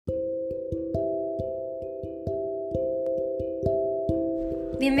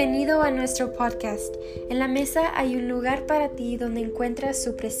Bienvenido a nuestro podcast. En la mesa hay un lugar para ti donde encuentras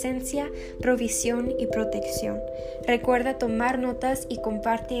su presencia, provisión y protección. Recuerda tomar notas y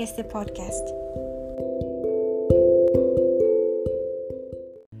comparte este podcast.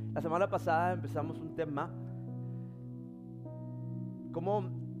 La semana pasada empezamos un tema, cómo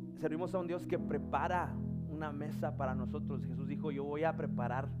servimos a un Dios que prepara una mesa para nosotros. Jesús dijo, yo voy a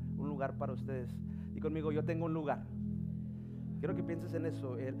preparar un lugar para ustedes. Y conmigo, yo tengo un lugar. Quiero que pienses en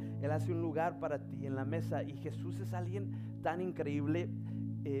eso. Él hace un lugar para ti en la mesa. Y Jesús es alguien tan increíble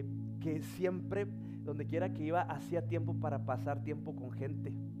que siempre, donde quiera que iba, hacía tiempo para pasar tiempo con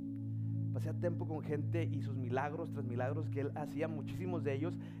gente. Pasaba tiempo con gente y sus milagros tras milagros que él hacía, muchísimos de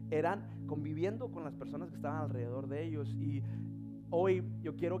ellos eran conviviendo con las personas que estaban alrededor de ellos. Y hoy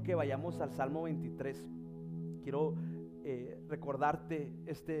yo quiero que vayamos al Salmo 23. Quiero recordarte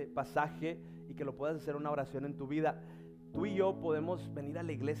este pasaje y que lo puedas hacer una oración en tu vida. Tú y yo podemos venir a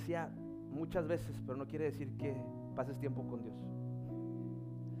la iglesia muchas veces, pero no quiere decir que pases tiempo con Dios.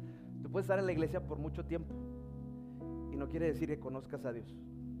 Tú puedes estar en la iglesia por mucho tiempo y no quiere decir que conozcas a Dios.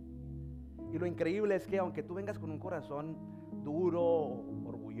 Y lo increíble es que aunque tú vengas con un corazón duro,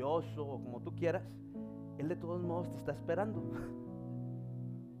 orgulloso, o como tú quieras, Él de todos modos te está esperando.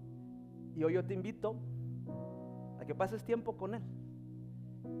 Y hoy yo te invito a que pases tiempo con Él.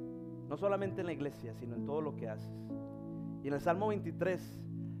 No solamente en la iglesia, sino en todo lo que haces. Y en el Salmo 23,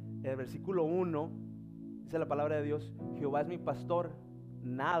 el versículo 1, dice la palabra de Dios: Jehová es mi pastor,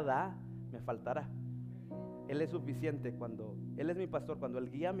 nada me faltará. Él es suficiente. Cuando Él es mi pastor, cuando Él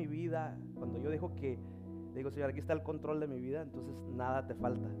guía mi vida, cuando yo digo, Señor, aquí está el control de mi vida, entonces nada te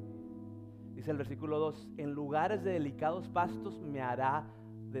falta. Dice el versículo 2, en lugares de delicados pastos me hará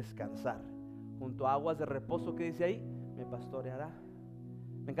descansar. Junto a aguas de reposo, ¿qué dice ahí? Me pastoreará.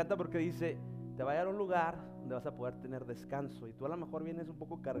 Me encanta porque dice, te va a llevar a un lugar donde vas a poder tener descanso. Y tú a lo mejor vienes un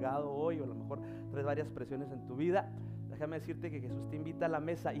poco cargado hoy, o a lo mejor traes varias presiones en tu vida. Déjame decirte que Jesús te invita a la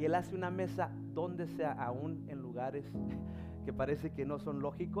mesa, y Él hace una mesa donde sea, aún en lugares que parece que no son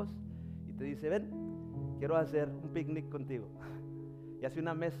lógicos, y te dice, ven, quiero hacer un picnic contigo. Y hace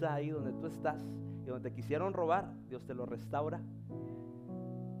una mesa ahí donde tú estás, y donde te quisieron robar, Dios te lo restaura.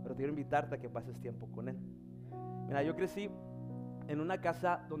 Pero quiero invitarte a que pases tiempo con Él. Mira, yo crecí en una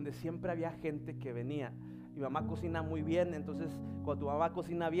casa donde siempre había gente que venía. Mi mamá cocina muy bien, entonces cuando tu mamá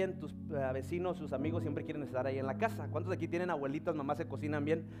cocina bien, tus vecinos, sus amigos siempre quieren estar ahí en la casa. ¿Cuántos de aquí tienen abuelitas, mamás que cocinan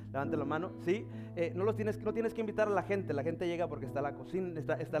bien? Levanten la mano, ¿sí? No tienes que invitar a la gente llega porque está la cocina,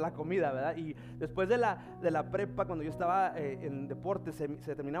 está la comida, ¿verdad? Y después de la prepa, cuando yo estaba en deporte, se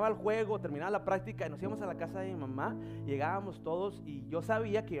terminaba el juego, terminaba la práctica y nos íbamos a la casa de mi mamá, llegábamos todos y yo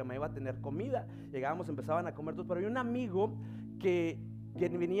sabía que mi mamá iba a tener comida. Llegábamos, empezaban a comer todos, pero había un amigo que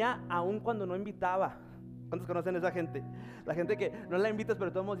venía aún cuando no invitaba. ¿Cuántos conocen a esa gente? La gente que no la invitas,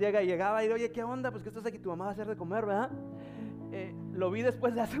 pero todos llegaba y oye, ¿qué onda? Pues que estás aquí, tu mamá va a hacer de comer, ¿verdad? Lo vi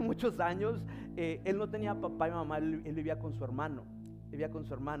después de hace muchos años. Él no tenía papá y mamá, él vivía con su hermano.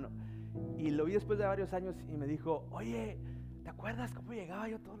 Y lo vi después de varios años y me dijo, oye, ¿te acuerdas cómo llegaba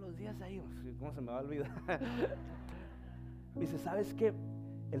yo todos los días ahí? ¿Cómo se me va a olvidar? Dice, ¿sabes qué?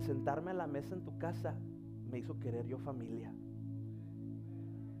 El sentarme a la mesa en tu casa me hizo querer yo familia.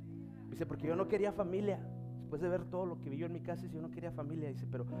 Dice, porque yo no quería familia. Después de ver todo lo que vi yo en mi casa, yo no quería familia. Dice,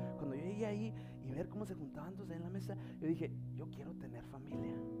 pero cuando yo llegué ahí y ver cómo se juntaban todos ahí en la mesa, yo dije, yo quiero tener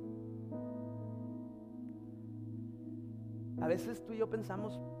familia. A veces tú y yo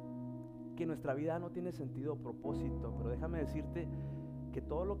pensamos que nuestra vida no tiene sentido o propósito, pero déjame decirte que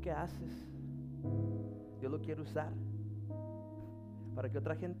todo lo que haces, Dios lo quiere usar para que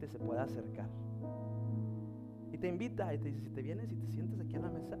otra gente se pueda acercar. Y te invita y te dice, si te vienes y te sientas aquí a la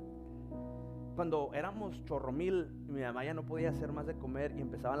mesa. Cuando éramos chorromil, mi mamá ya no podía hacer más de comer y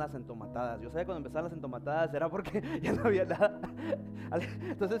empezaban las entomatadas. Yo sabía cuando empezaban las entomatadas era porque ya no había nada.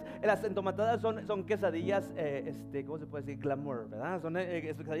 Entonces, las entomatadas son quesadillas, ¿cómo se puede decir? Glamour, ¿verdad? Son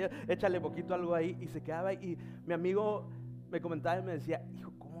quesadillas, échale poquito algo ahí y se quedaba. Y mi amigo me comentaba y me decía,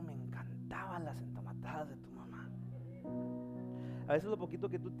 hijo, cómo me encantaban las entomatadas de tu mamá. A veces lo poquito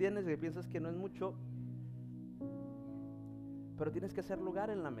que tú tienes y piensas que no es mucho, pero tienes que hacer lugar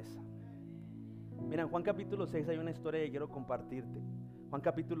en la mesa. Mira, en Juan capítulo 6 hay una historia que quiero compartirte. Juan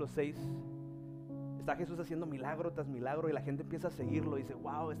capítulo 6, está Jesús haciendo milagro tras milagro y la gente empieza a seguirlo. Dice,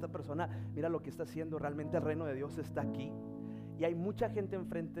 wow, esta persona, mira lo que está haciendo, realmente el reino de Dios está aquí. Y hay mucha gente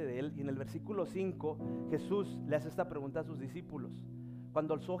enfrente de él. Y en el versículo 5, Jesús le hace esta pregunta a sus discípulos.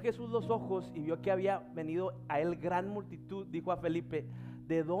 Cuando alzó Jesús los ojos y vio que había venido a él gran multitud, dijo a Felipe,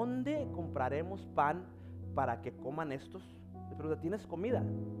 ¿de dónde compraremos pan para que coman estos? Le pregunta, ¿tienes comida?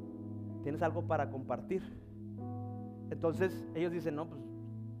 ¿Tienes algo para compartir? Entonces ellos dicen, no, pues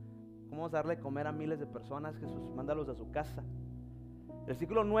 ¿Cómo vamos a darle de comer a miles de personas? Jesús, mándalos a su casa. El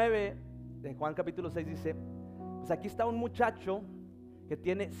versículo 9 de Juan capítulo 6 dice, pues aquí está un muchacho que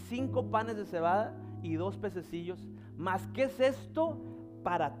tiene 5 panes de cebada y 2 pececillos, mas ¿qué es esto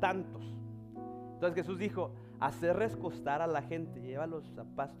para tantos? Entonces Jesús dijo, hacer recostar a la gente, llévalos a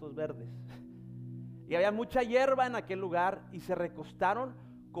pastos verdes. Y había mucha hierba en aquel lugar y se recostaron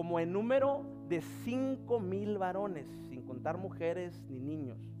como en número de 5,000 varones, sin contar mujeres ni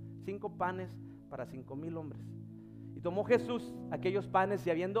niños. 5 panes para 5,000 hombres. Y tomó Jesús aquellos panes y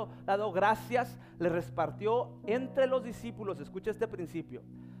habiendo dado gracias, les repartió entre los discípulos. Escucha este principio.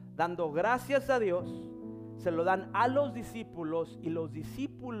 Dando gracias a Dios, se lo dan a los discípulos y los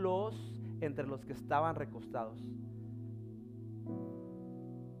discípulos entre los que estaban recostados.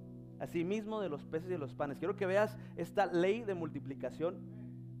 Asimismo de los peces y de los panes. Quiero que veas esta ley de multiplicación.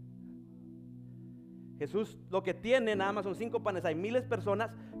 Jesús lo que tiene nada más son 5 panes, hay miles de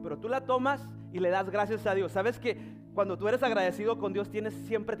personas, pero tú la tomas y le das gracias a Dios. ¿Sabes que cuando tú eres agradecido con Dios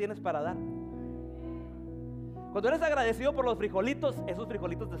siempre tienes para dar? Cuando eres agradecido por los frijolitos, esos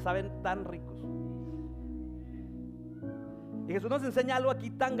frijolitos te saben tan ricos. Y Jesús nos enseña algo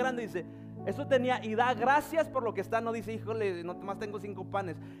aquí tan grande, dice, eso tenía y da gracias por lo que está, no dice, híjole, no más tengo 5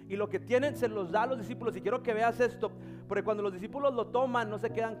 panes. Y lo que tienen se los da a los discípulos. Y quiero que veas esto, porque cuando los discípulos lo toman, no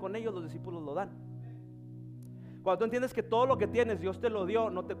se quedan con ellos, los discípulos lo dan. Cuando tú entiendes que todo lo que tienes Dios te lo dio,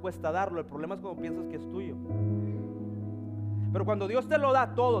 no te cuesta darlo. El problema es cuando piensas que es tuyo. Pero cuando Dios te lo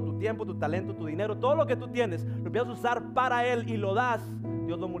da todo, tu tiempo, tu talento, tu dinero, todo lo que tú tienes, lo empiezas a usar para Él y lo das,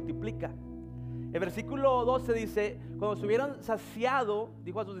 Dios lo multiplica. El versículo 12 dice, cuando se hubieran saciado,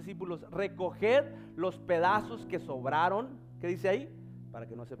 dijo a sus discípulos, recoged los pedazos que sobraron. ¿Qué dice ahí? Para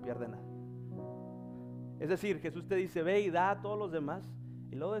que no se pierda nada. Es decir, Jesús te dice, ve y da a todos los demás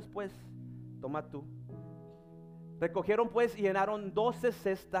y luego después toma tú. Recogieron pues y llenaron 12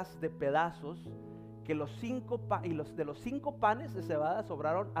 cestas de pedazos que los 5 panes de cebada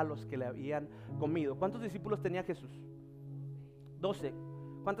sobraron a los que le habían comido. ¿Cuántos discípulos tenía Jesús? 12.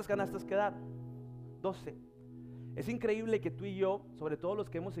 ¿Cuántas canastas quedaron? 12. Es increíble que tú y yo, sobre todo los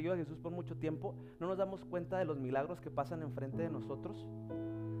que hemos seguido a Jesús por mucho tiempo, no nos damos cuenta de los milagros que pasan enfrente de nosotros,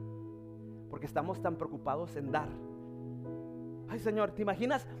 porque estamos tan preocupados en dar. Ay, Señor, ¿te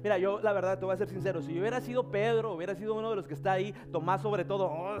imaginas? Mira, yo la verdad te voy a ser sincero, si yo hubiera sido Pedro, hubiera sido uno de los que está ahí, Tomás sobre todo,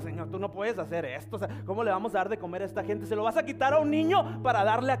 oh Señor, tú no puedes hacer esto, o sea, ¿cómo le vamos a dar de comer a esta gente? ¿Se lo vas a quitar a un niño para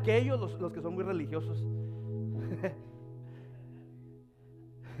darle a aquellos, los que son muy religiosos?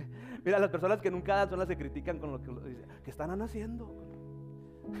 Mira, las personas que nunca dan son las que critican con lo que están haciendo.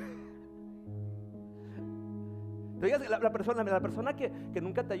 Te digas, la persona que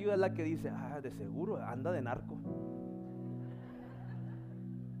nunca te ayuda es la que dice, de seguro anda de narco.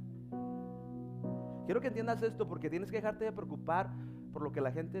 Quiero que entiendas esto porque tienes que dejarte de preocupar por lo que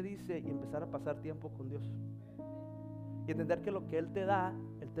la gente dice y empezar a pasar tiempo con Dios. Y entender que lo que Él te da,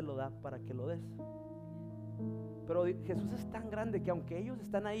 Él te lo da para que lo des. Pero Jesús es tan grande que aunque ellos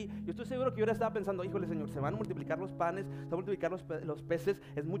están ahí, yo estoy seguro que yo ahora estaba pensando, híjole Señor, se van a multiplicar los panes, se van a multiplicar los peces,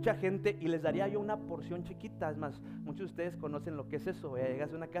 es mucha gente y les daría yo una porción chiquita. Es más, muchos de ustedes conocen lo que es eso.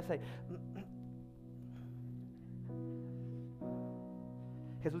 Llegas a una casa y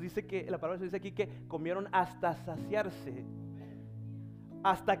Jesús dice que, la palabra dice aquí que comieron hasta saciarse,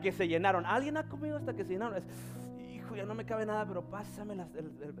 hasta que se llenaron. ¿Alguien ha comido hasta que se llenaron? Hijo, ya no me cabe nada, pero pásame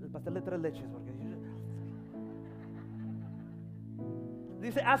el pastel de 3 leches, porque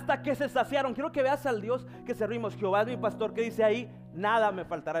dice hasta que se saciaron. Quiero que veas al Dios que servimos. Jehová es mi pastor, que dice ahí, nada me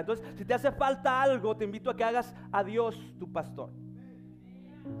faltará. Entonces, si te hace falta algo, te invito a que hagas a Dios tu pastor,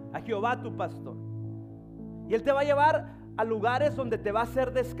 a Jehová tu pastor, y Él te va a llevar a lugares donde te va a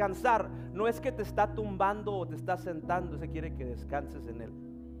hacer descansar. No es que te está tumbando o te está sentando, se quiere que descanses en Él.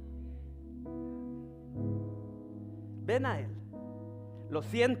 Ven a Él, lo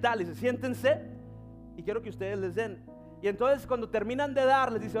sienta, le dice siéntense y quiero que ustedes les den. Y entonces cuando terminan de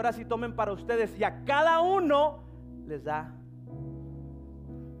dar, les dice ahora sí tomen para ustedes, y a cada uno les da.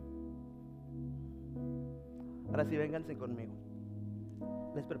 Ahora sí vénganse conmigo,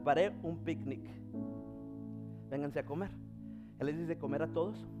 les preparé un picnic, vénganse a comer. Él les dice comer a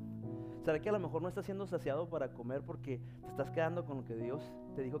todos. ¿Será que a lo mejor no estás siendo saciado para comer porque te estás quedando con lo que Dios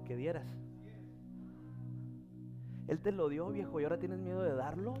te dijo que dieras? Él te lo dio, viejo, y ahora tienes miedo de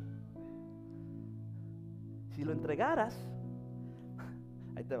darlo. Si lo entregaras,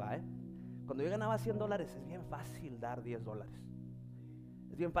 ahí te va, cuando yo ganaba $100 es bien fácil dar $10.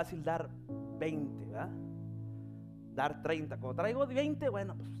 Es bien fácil dar 20, ¿verdad? Dar 30. Cuando traigo 20,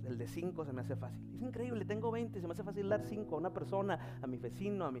 bueno, pues el de 5 se me hace fácil. Es increíble, tengo 20, se me hace fácil dar 5 a una persona, a mi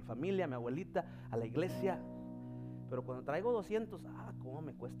vecino, a mi familia, a mi abuelita, a la iglesia. Pero cuando traigo 200, ¿cómo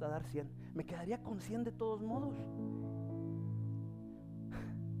me cuesta dar 100? Me quedaría con 100 de todos modos.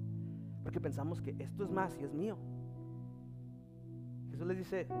 Porque pensamos que esto es más y es mío. Jesús les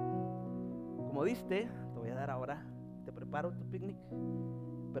dice, como diste, te voy a dar ahora, te preparo tu picnic,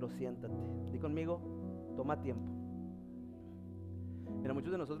 pero siéntate. Di conmigo, toma tiempo. Mira,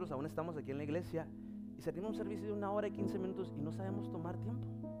 muchos de nosotros aún estamos aquí en la iglesia y salimos un servicio de 1 hora y 15 minutos y no sabemos tomar tiempo.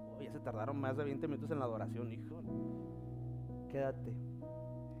 Ya se tardaron más de 20 minutos en la adoración, hijo. Quédate.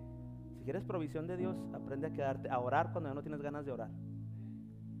 Si quieres provisión de Dios, aprende a quedarte, a orar cuando ya no tienes ganas de orar,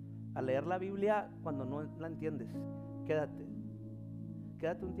 a leer la Biblia cuando no la entiendes.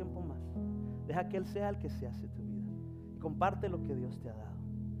 Quédate un tiempo más. Deja que Él sea el que se hace tu vida y comparte lo que Dios te ha dado.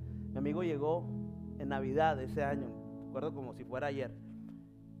 Mi amigo llegó en Navidad de ese año, recuerdo como si fuera ayer.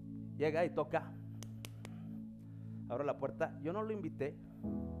 Llega y toca, abro la puerta, yo no lo invité.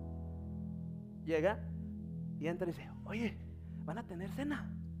 Llega y entra y dice, oye, ¿van a tener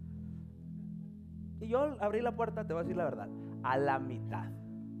cena? Y yo abrí la puerta, te voy a decir la verdad, a la mitad.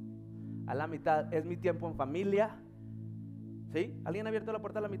 Es mi tiempo en familia. ¿Sí? ¿Alguien ha abierto la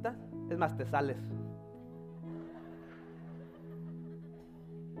puerta a la mitad? Es más, te sales.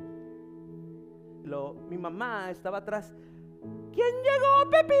 Mi mamá estaba atrás. ¿Quién llegó,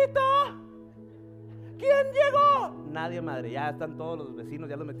 Pepito? ¿Quién llegó? Nadie, madre, ya están todos los vecinos,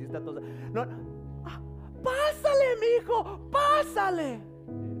 ya los metiste a todos. No. Pásale, mijo, pásale.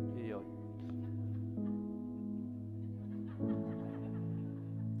 Y yo,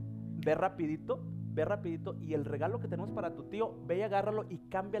 ve rapidito y el regalo que tenemos para tu tío, ve y agárralo y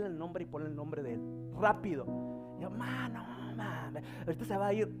cámbiale el nombre y ponle el nombre de él. Rápido. Y yo, no mames, ahorita se va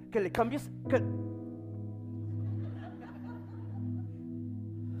a ir, que le cambies,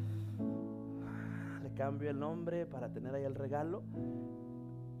 cambio el nombre para tener ahí el regalo.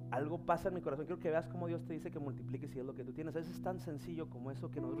 Algo pasa en mi corazón. Quiero que veas cómo Dios te dice que multipliques y es lo que tú tienes. Eso es tan sencillo como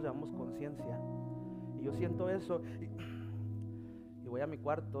eso que nosotros llamamos conciencia. Y yo siento eso y voy a mi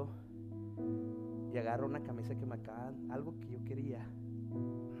cuarto y agarro una camisa que me acaban, algo que yo quería,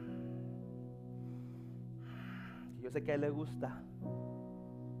 que yo sé que a él le gusta,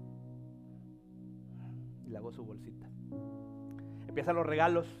 y le hago su bolsita. Empiezan los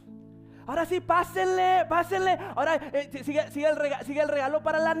regalos. Ahora sí, pásenle. Ahora sigue el regalo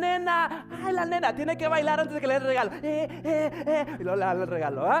para la nena. Ay, la nena tiene que bailar antes de que le dé el regalo. Y luego le dan el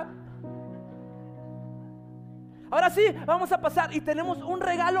regalo, Ahora sí, vamos a pasar y tenemos un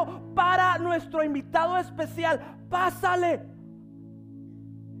regalo para nuestro invitado especial. Pásale.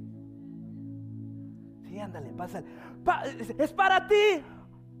 Sí, ándale, pásale. Es para ti.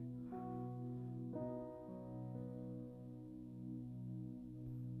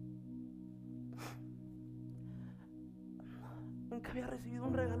 Nunca había recibido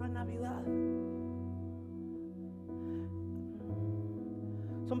un regalo en Navidad.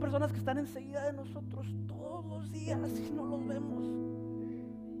 Son personas que están enseguida de nosotros todos los días y no los vemos.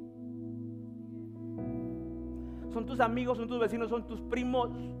 Son tus amigos, son tus vecinos, son tus primos.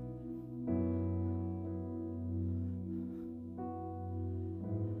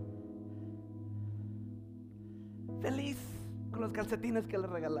 Feliz con los calcetines que le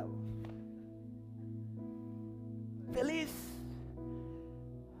regalamos. Feliz.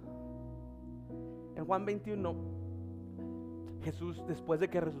 En Juan 21, Jesús, después de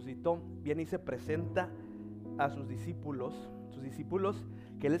que resucitó, viene y se presenta a sus discípulos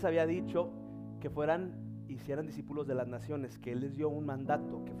que Él les había dicho que fueran, hicieran discípulos de las naciones, que Él les dio un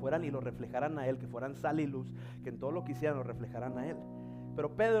mandato, que fueran y lo reflejaran a Él, que fueran sal y luz, que en todo lo que hicieran lo reflejaran a Él.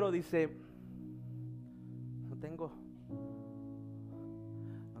 Pero Pedro dice, no tengo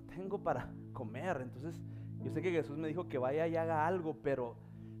para comer. Entonces yo sé que Jesús me dijo que vaya y haga algo, pero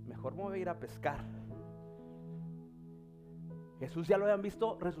mejor me voy a ir a pescar. Jesús ya lo habían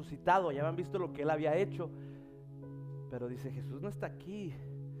visto resucitado, ya habían visto lo que Él había hecho, pero dice, Jesús no está aquí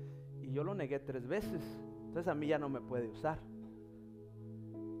y yo lo negué 3 veces, entonces a mí ya no me puede usar.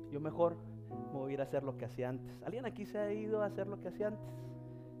 Yo mejor me voy a ir a hacer lo que hacía antes. ¿Alguien aquí se ha ido a hacer lo que hacía antes?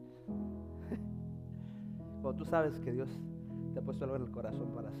 Cuando tú sabes que Dios te ha puesto algo en el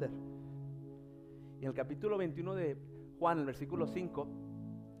corazón para hacer. Y en el capítulo 21 de Juan, el versículo 5,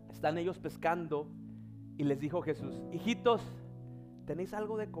 están ellos pescando y les dijo Jesús, hijitos, ¿tenéis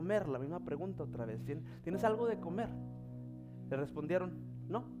algo de comer? La misma pregunta otra vez. ¿Tienes algo de comer? Le respondieron,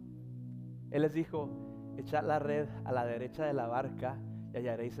 no. Él les dijo, echad la red a la derecha de la barca y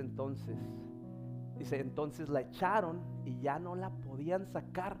hallaréis entonces. Dice, entonces la echaron y ya no la podían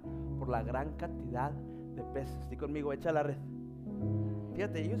sacar por la gran cantidad de peces. Dí conmigo, echa la red.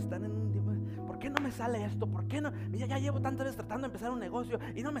 Fíjate, ellos están en un... ¿Por qué no me sale esto? ¿Por qué no? Ya llevo tantas veces tratando de empezar un negocio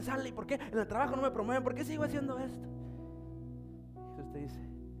y no me sale. ¿Y por qué en el trabajo no me promueven? ¿Por qué sigo haciendo esto? te dice,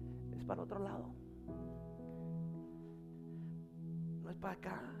 es para el otro lado. No es para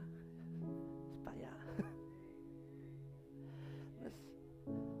acá, es para allá.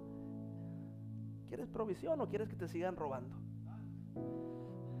 ¿Quieres provisión o quieres que te sigan robando?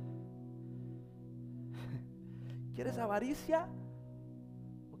 ¿Quieres avaricia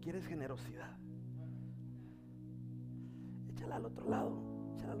o quieres generosidad? Échala al otro lado,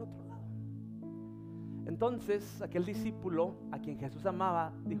 échala al otro lado. Entonces aquel discípulo a quien Jesús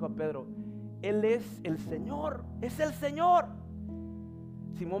amaba dijo a Pedro, Él es el Señor, es el Señor.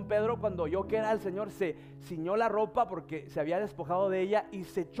 Simón Pedro, cuando oyó que era el Señor, se ciñó la ropa porque se había despojado de ella y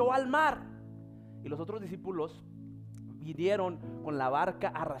se echó al mar. Y los otros discípulos vinieron con la barca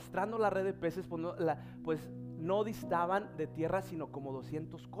arrastrando la red de peces, pues no distaban de tierra sino como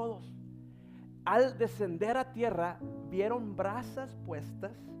 200 codos. Al descender a tierra vieron brasas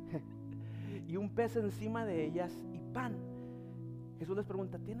puestas y un pez encima de ellas y pan. Jesús les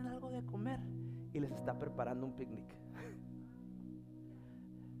pregunta, ¿tienen algo de comer? Y les está preparando un picnic.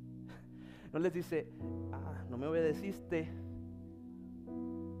 No les dice, no me obedeciste,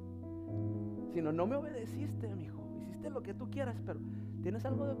 sino no me obedeciste, mi hijo. Hiciste lo que tú quieras, pero ¿tienes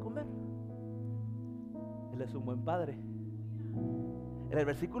algo de comer? Él es un buen padre. En el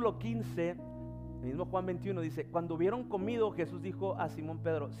versículo 15, el mismo Juan 21 dice, cuando hubieron comido, Jesús dijo a Simón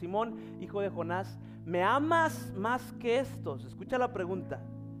Pedro, Simón, hijo de Jonás, ¿me amas más que estos? Escucha la pregunta.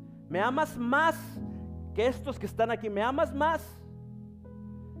 ¿Me amas más que estos que están aquí? ¿Me amas más?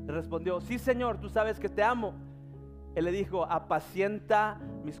 Le respondió, sí, Señor, tú sabes que te amo. Él le dijo, apacienta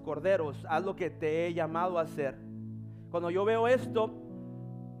mis corderos, haz lo que te he llamado a hacer. Cuando yo veo esto,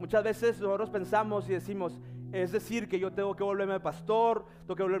 muchas veces nosotros pensamos y decimos, es decir, que yo tengo que volverme pastor,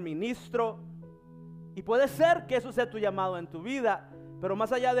 tengo que volverme ministro. Y puede ser que eso sea tu llamado en tu vida, pero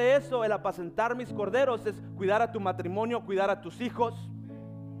más allá de eso, el apacentar mis corderos es cuidar a tu matrimonio, cuidar a tus hijos,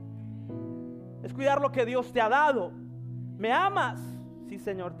 es cuidar lo que Dios te ha dado. ¿Me amas? Sí,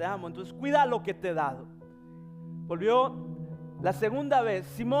 Señor, te amo. Entonces cuida lo que te he dado. Volvió la segunda vez,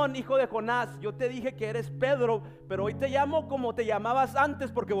 Simón, hijo de Jonás, yo te dije que eres Pedro, pero hoy te llamo como te llamabas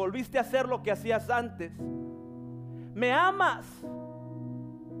antes, porque volviste a hacer lo que hacías antes. ¿Me amas?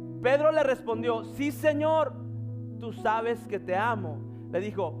 Pedro le respondió, sí, Señor, tú sabes que te amo. Le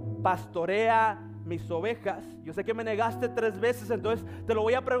dijo, pastorea mis ovejas. Yo sé que me negaste 3 veces, entonces te lo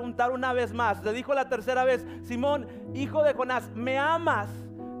voy a preguntar una vez más. Le dijo la tercera vez, Simón, hijo de Jonás, ¿me amas?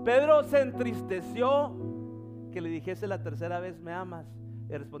 Pedro se entristeció que le dijese la tercera vez, ¿me amas?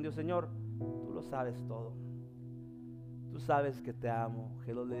 Le respondió, Señor, tú lo sabes todo. Tú sabes que te amo.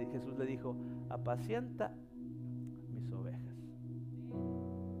 Jesús le dijo, apacienta mis ovejas.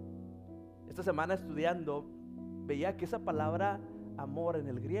 Esta semana estudiando, veía que esa palabra amor en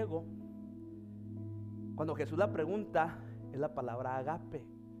el griego, cuando Jesús la pregunta, es la palabra agape,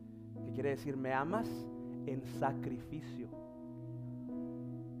 que quiere decir, me amas en sacrificio.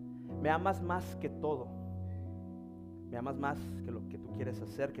 Me amas más que todo. Me amas más que lo que tú quieres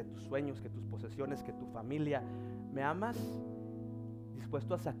hacer, que tus sueños, que tus posesiones, que tu familia. Me amas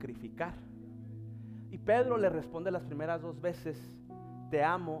dispuesto a sacrificar. Y Pedro le responde las primeras 2 veces, te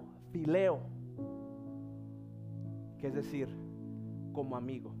amo, fileo, que es decir, como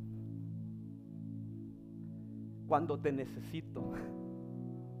amigo. Cuando te necesito.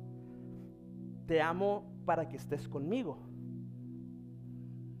 Te amo para que estés conmigo.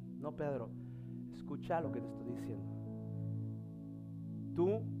 No, Pedro, escucha lo que te estoy diciendo.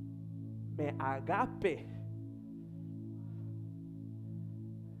 Tú me agape.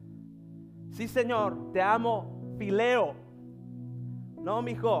 Sí, Señor, te amo, fileo. No,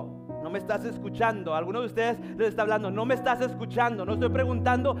 mijo, no me estás escuchando. Alguno de ustedes les está hablando, no me estás escuchando. No estoy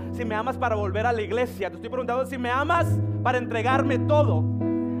preguntando si me amas para volver a la iglesia. Te estoy preguntando si me amas para entregarme todo.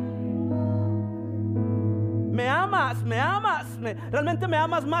 Me amas, realmente me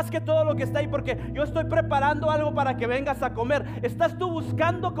amas más que todo lo que está ahí, porque yo estoy preparando algo para que vengas a comer. Estás tú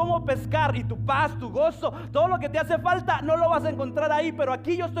buscando cómo pescar, y tu paz, tu gozo, todo lo que te hace falta no lo vas a encontrar ahí, pero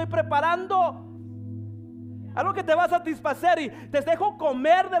aquí yo estoy preparando algo que te va a satisfacer y te dejo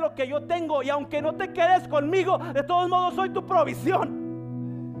comer de lo que yo tengo, y aunque no te quedes conmigo, de todos modos soy tu provisión.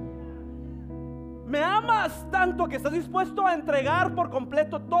 Me amas tanto que estás dispuesto a entregar por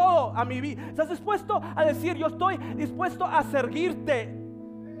completo todo a mi vida. Estás dispuesto a decir, yo estoy dispuesto a servirte.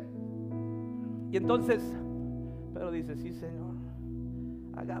 Y entonces Pedro dice, sí, Señor,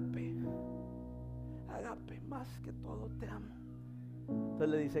 agape, más que todo te amo. Entonces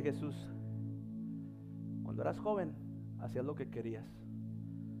le dice Jesús, cuando eras joven hacías lo que querías,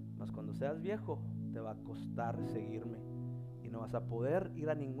 mas cuando seas viejo te va a costar seguirme. Y no vas a poder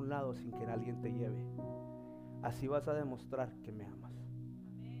ir a ningún lado sin que alguien te lleve. así vas a demostrar que me amas.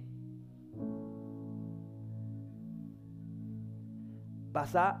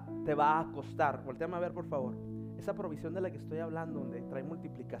 Te va a costar. Voltéame a ver, por favor. Esa provisión de la que estoy hablando, donde trae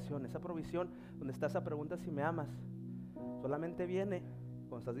multiplicación, esa provisión donde está esa pregunta si me amas, solamente viene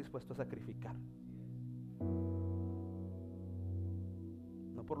cuando estás dispuesto a sacrificar.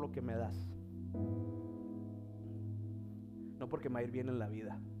 No por lo que me das, no porque me va a ir bien en la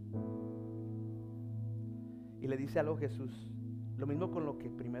vida. Y le dice algo Jesús, lo mismo con lo que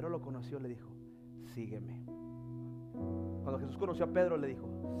primero lo conoció, le dijo, sígueme. Cuando Jesús conoció a Pedro, le dijo,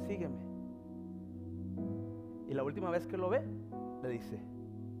 sígueme. Y la última vez que lo ve, le dice,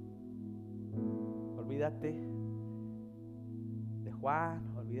 olvídate de Juan,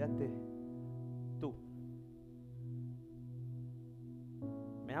 olvídate tú.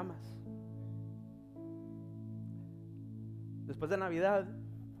 ¿Me amas? Después de Navidad,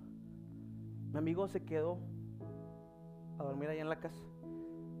 mi amigo se quedó a dormir allá en la casa.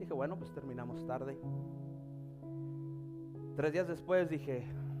 Dije, bueno, pues terminamos tarde. 3 días después dije,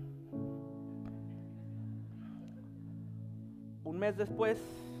 un mes después,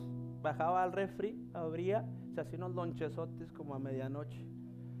 bajaba al refri, abría, se hacía unos lonchesotes como a medianoche.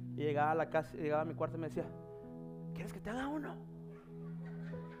 Y llegaba a la casa, llegaba a mi cuarto y me decía, ¿quieres que te haga uno?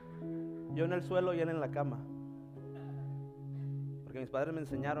 Yo en el suelo y él en la cama. Porque mis padres me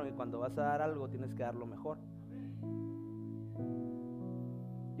enseñaron que cuando vas a dar algo tienes que dar lo mejor.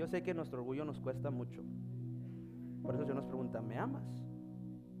 Yo sé que nuestro orgullo nos cuesta mucho. Por eso Dios nos pregunta, ¿me amas?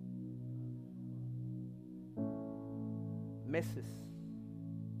 Meses,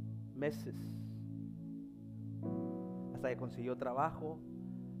 hasta que consiguió trabajo,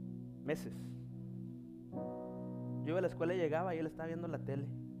 meses. Yo iba a la escuela y llegaba y él estaba viendo la tele.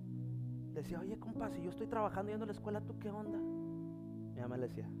 Le decía, oye compa, si yo estoy trabajando yendo a la escuela, ¿tú qué onda? Mi mamá le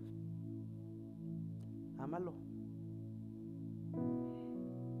decía, ámalo.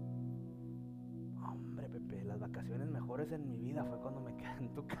 Hombre, Pepe, las vacaciones mejores en mi vida fue cuando me quedé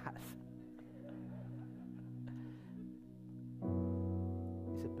en tu casa.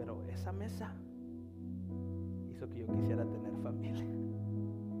 Dice, pero esa mesa hizo que yo quisiera tener familia.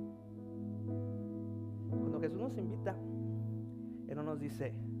 Cuando Jesús nos invita, Él no nos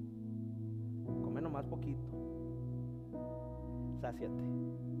dice, come nomás poquito, sáciate,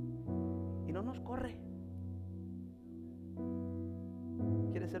 y no nos corre.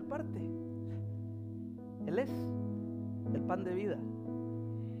 ¿Quieres ser parte? Él es el pan de vida.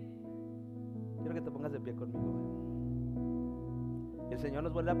 Quiero que te pongas de pie conmigo. El Señor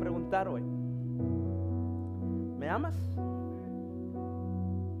nos vuelve a preguntar hoy, ¿me amas?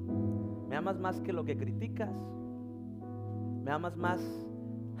 ¿Me amas más que lo que criticas? ¿Me amas más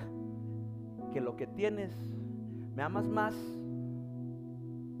que lo que tienes? ¿Me amas más?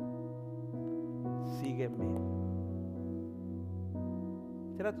 Sígueme.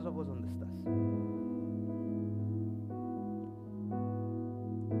 Cierra tus ojos donde estás.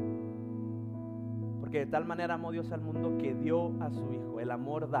 Porque de tal manera amó Dios al mundo que dio a su Hijo. El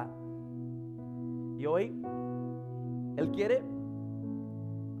amor da. Y hoy Él quiere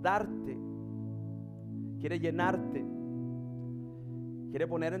darte, quiere llenarte, quiere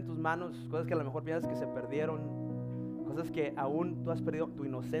poner en tus manos cosas que a lo mejor piensas que se perdieron, cosas que aún tú has perdido, tu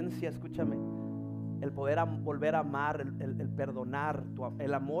inocencia, escúchame, el poder volver a amar, el perdonar,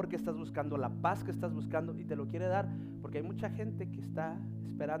 el amor que estás buscando, la paz que estás buscando, y te lo quiere dar porque hay mucha gente que está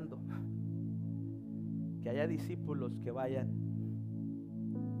esperando que haya discípulos que vayan.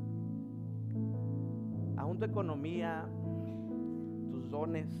 Aún tu economía, tus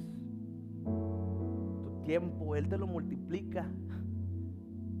dones, tu tiempo, Él te lo multiplica.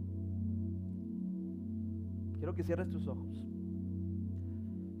 Quiero que cierres tus ojos.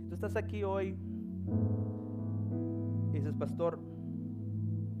 Si tú estás aquí hoy y dices, pastor,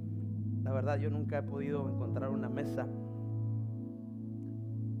 la verdad yo nunca he podido encontrar una mesa.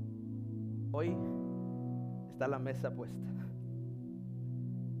 Hoy está la mesa puesta.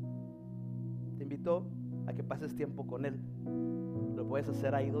 Te invito a que pases tiempo con Él. Lo puedes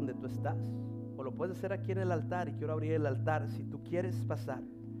hacer ahí donde tú estás, o lo puedes hacer aquí en el altar. Y quiero abrir el altar. Si tú quieres pasar,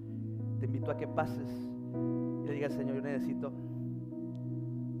 te invito a que pases y le digas, Señor, yo necesito.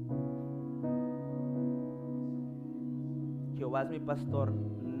 Jehová es mi pastor,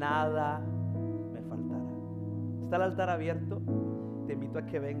 nada me faltará. Está el altar abierto. Te invito a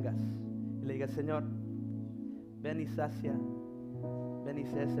que vengas y le digas, Señor, ven y sacia, ven y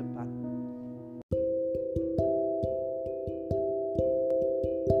sé ese pan.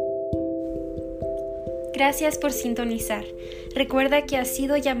 Gracias por sintonizar. Recuerda que has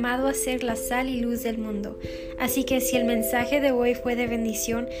sido llamado a ser la sal y luz del mundo. Así que si el mensaje de hoy fue de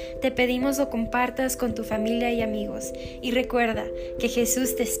bendición, te pedimos lo compartas con tu familia y amigos. Y recuerda que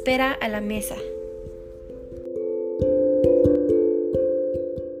Jesús te espera a la mesa.